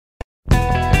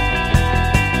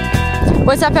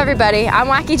What's up everybody, I'm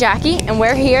Wacky Jackie and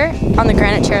we're here on the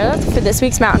Granite Chairlift for this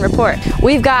week's mountain report.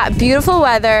 We've got beautiful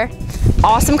weather,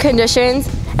 awesome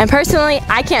conditions, and personally,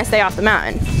 I can't stay off the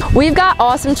mountain. We've got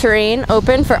awesome terrain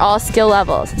open for all skill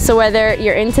levels. So whether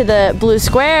you're into the blue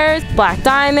squares, black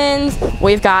diamonds,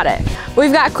 we've got it.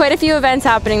 We've got quite a few events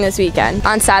happening this weekend.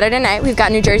 On Saturday night, we've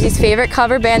got New Jersey's favorite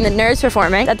cover band, The Nerds,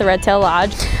 performing at the Red Tail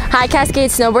Lodge. High Cascade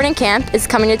Snowboard and Camp is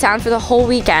coming to town for the whole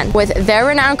weekend with their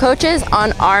renowned coaches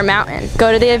on our mountain.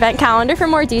 Go to the event calendar for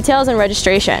more details and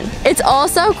registration. It's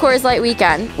also Coors Light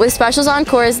weekend with specials on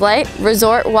Coors Light,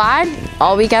 resort-wide,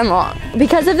 all weekend long.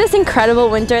 Because of this incredible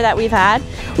winter that we've had,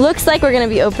 looks like we're gonna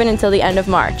be open until the end of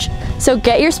March. So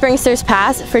get your Springster's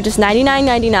pass for just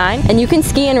 $99.99 and you can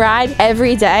ski and ride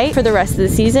every day for the rest of the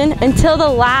season until the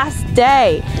last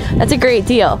day. That's a great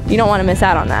deal. You don't wanna miss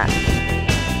out on that.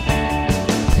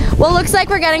 Well, looks like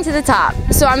we're getting to the top.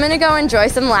 So I'm gonna go enjoy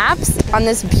some laps on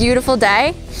this beautiful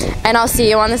day and I'll see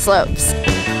you on the slopes.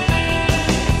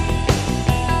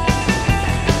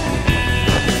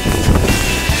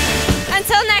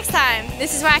 Until next time,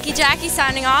 this is Wacky Jackie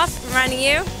signing off, reminding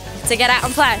you to get out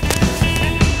and play.